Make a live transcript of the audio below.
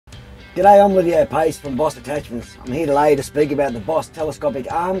G'day, I'm Lydio Pace from Boss Attachments. I'm here today to speak about the Boss telescopic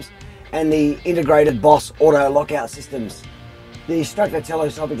arms and the integrated Boss auto lockout systems. The Extractor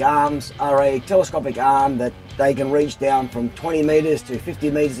telescopic arms are a telescopic arm that they can reach down from 20 metres to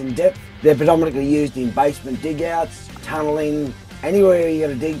 50 metres in depth. They're predominantly used in basement dig outs, tunnelling, anywhere you're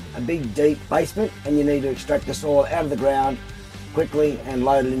going to dig a big deep basement and you need to extract the soil out of the ground quickly and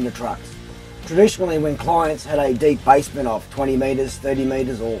load it into trucks. Traditionally, when clients had a deep basement of 20 metres, 30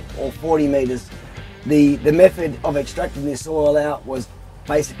 metres or 40 metres, the method of extracting this soil out was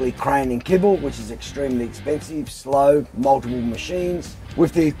basically crane and kibble, which is extremely expensive, slow, multiple machines.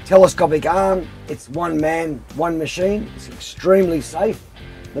 With the telescopic arm, it's one man, one machine. It's extremely safe.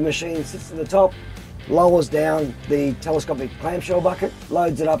 The machine sits at the top, lowers down the telescopic clamshell bucket,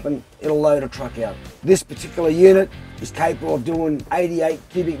 loads it up and it'll load a truck out. This particular unit is capable of doing 88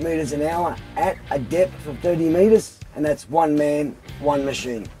 cubic metres an hour at a depth of 30 metres, and that's one man, one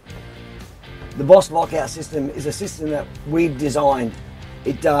machine. The Boss lockout system is a system that we've designed.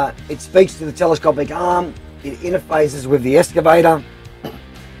 It speaks to the telescopic arm, it interfaces with the excavator,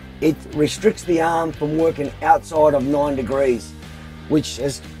 it restricts the arm from working outside of 9 degrees, which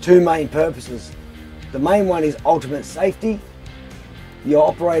has two main purposes. The main one is ultimate safety. Your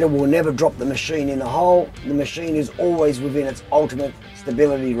operator will never drop the machine in the hole. The machine is always within its ultimate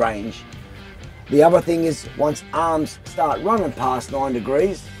stability range. The other thing is, once arms start running past 9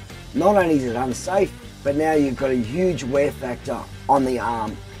 degrees, not only is it unsafe, but now you've got a huge wear factor on the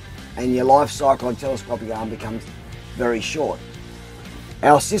arm and your life cycle on telescopic arm becomes very short.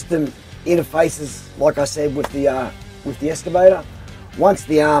 Our system interfaces, like I said, with the excavator. Once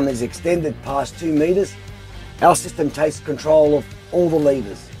the arm is extended past 2 metres, our system takes control of all the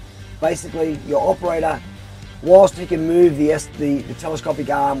levers. Basically, your operator, whilst he can move the telescopic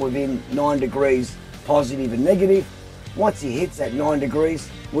arm within 9 degrees, positive and negative, once he hits that 9 degrees,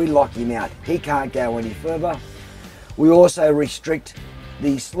 we lock him out. He can't go any further. We also restrict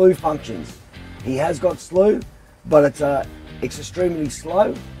the slew functions. He has got slew, but it's extremely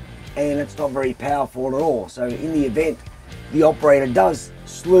slow and it's not very powerful at all. So in the event the operator does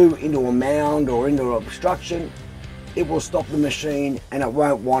slew into a mound or into an obstruction, it will stop the machine and it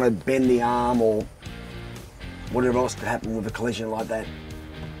won't want to bend the arm or whatever else could happen with a collision like that.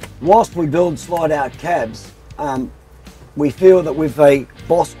 Whilst we build slide out cabs, we feel that with a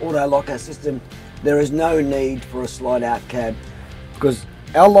Boss auto lockout system there is no need for a slide out cab, because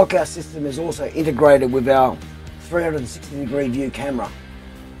our lockout system is also integrated with our 360-degree view camera.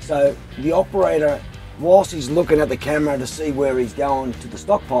 So the operator, whilst he's looking at the camera to see where he's going to the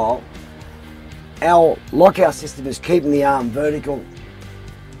stockpile, our lockout system is keeping the arm vertical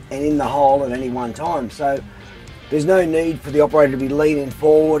and in the hole at any one time. So there's no need for the operator to be leaning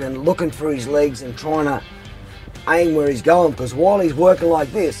forward and looking through his legs and trying to aim where he's going, because while he's working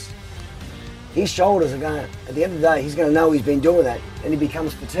like this, his shoulders are going, at the end of the day, he's going to know he's been doing that and he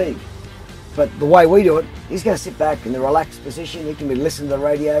becomes fatigued. But the way we do it, he's going to sit back in the relaxed position. He can be listening to the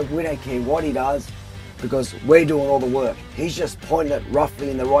radio. We don't care what he does, because we're doing all the work. He's just pointing it roughly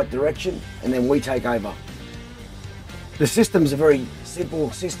in the right direction and then we take over. The system's a very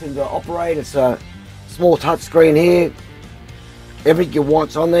simple system to operate. It's a small touch screen here. Everything you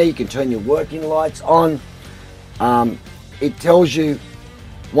want's on there. You can turn your working lights on. It tells you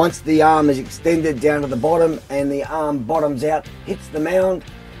once the arm is extended down to the bottom and the arm bottoms out, hits the mound,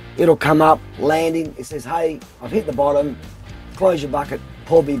 it'll come up, landing. It says, hey, I've hit the bottom, close your bucket,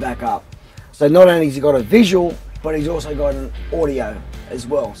 pull me back up. So not only has he got a visual, but he's also got an audio as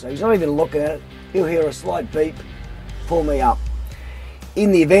well. So he's not even looking at it. He'll hear a slight beep, pull me up.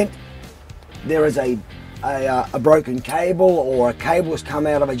 In the event there is a broken cable or a cable has come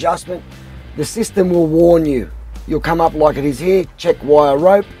out of adjustment, the system will warn you. You'll come up like it is here, check wire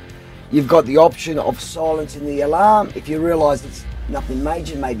rope. You've got the option of silencing the alarm. If you realise it's nothing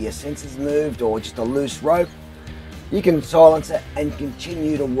major, maybe a sensor's moved or just a loose rope, you can silence it and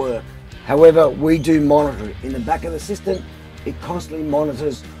continue to work. However, we do monitor it. In the back of the system, it constantly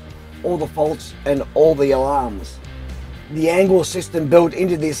monitors all the faults and all the alarms. The angle system built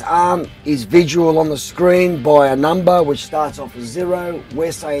into this arm is visual on the screen by a number which starts off as 0.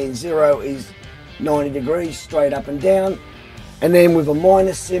 We're saying 0 is 90 degrees straight up and down, and then with a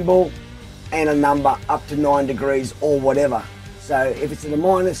minus symbol and a number up to 9 degrees or whatever. So if it's in a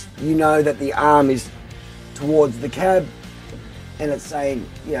minus, you know that the arm is towards the cab and it's saying,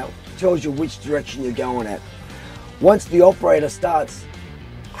 you know, tells you which direction you're going at. Once the operator starts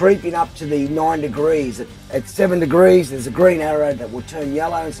creeping up to the 9 degrees, at 7 degrees there's a green arrow that will turn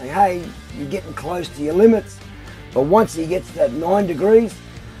yellow and say, hey, you're getting close to your limits. But once he gets to that 9 degrees,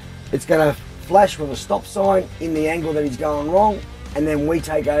 it's going to flash with a stop sign in the angle that he's going wrong, and then we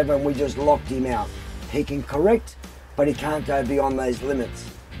take over and we just locked him out. He can correct, but he can't go beyond those limits.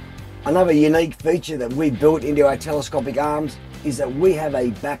 Another unique feature that we built into our telescopic arms is that we have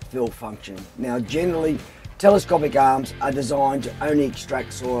a backfill function. Now generally, telescopic arms are designed to only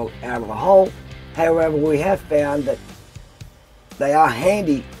extract soil out of a hole. However, we have found that they are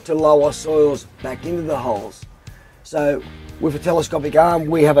handy to lower soils back into the holes. So with a telescopic arm,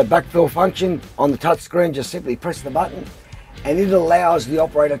 we have a backfill function on the touch screen. Just simply press the button and it allows the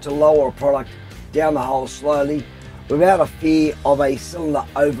operator to lower a product down the hole slowly without a fear of a cylinder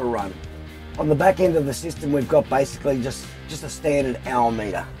overrun. On the back end of the system, we've got basically just a standard hour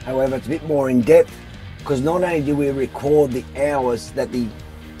meter. However, it's a bit more in depth because not only do we record the hours that the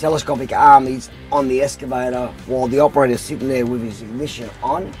telescopic arm is on the excavator while the operator is sitting there with his ignition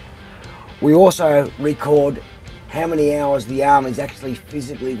on, we also record how many hours the arm is actually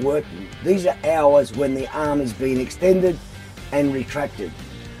physically working. These are hours when the arm is being extended and retracted.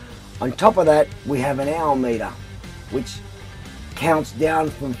 On top of that, we have an hour meter, which counts down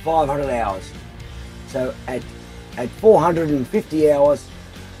from 500 hours. So at 450 hours,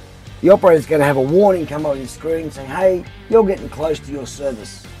 the operator is going to have a warning come up on the screen saying, hey, you're getting close to your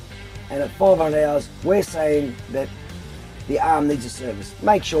service. And at 500 hours, we're saying that the arm needs a service.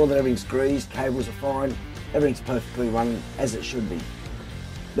 Make sure that everything's greased, cables are fine, everything's perfectly running as it should be.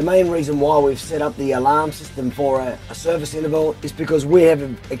 The main reason why we've set up the alarm system for a service interval is because we have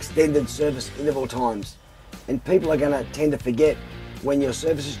extended service interval times. And people are going to tend to forget when your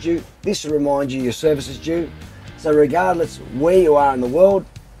service is due. This will remind you your service is due. So regardless where you are in the world,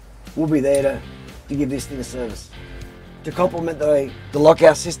 we'll be there to give this thing a service. To complement the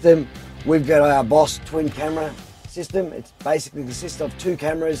lockout system, we've got our Boss twin camera system. It basically consists of two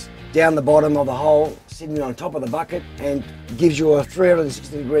cameras down the bottom of the hole, sitting on top of the bucket, and gives you a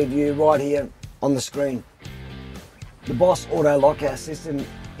 360-degree view right here on the screen. The Boss auto lockout system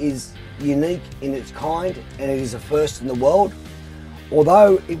is unique in its kind, and it is a first in the world.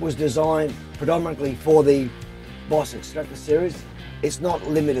 Although it was designed predominantly for the Boss Extractor series, it's not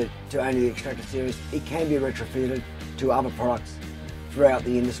limited to only the Extractor series. It can be retrofitted to other products throughout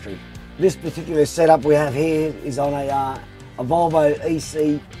the industry. This particular setup we have here is on a Volvo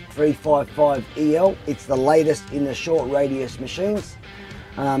EC355EL. It's the latest in the short radius machines.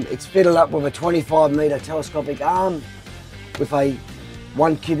 It's fitted up with a 25 metre telescopic arm with a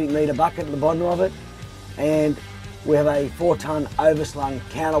 1 cubic metre bucket at the bottom of it, and we have a 4-ton overslung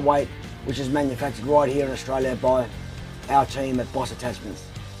counterweight which is manufactured right here in Australia by our team at Boss Attachments.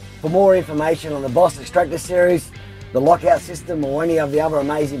 For more information on the Boss Extractor series, the lockout system, or any of the other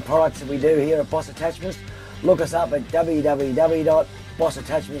amazing products that we do here at Boss Attachments, look us up at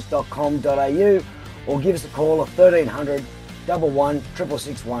www.bossattachments.com.au or give us a call at 1300 11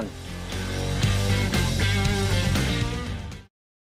 661.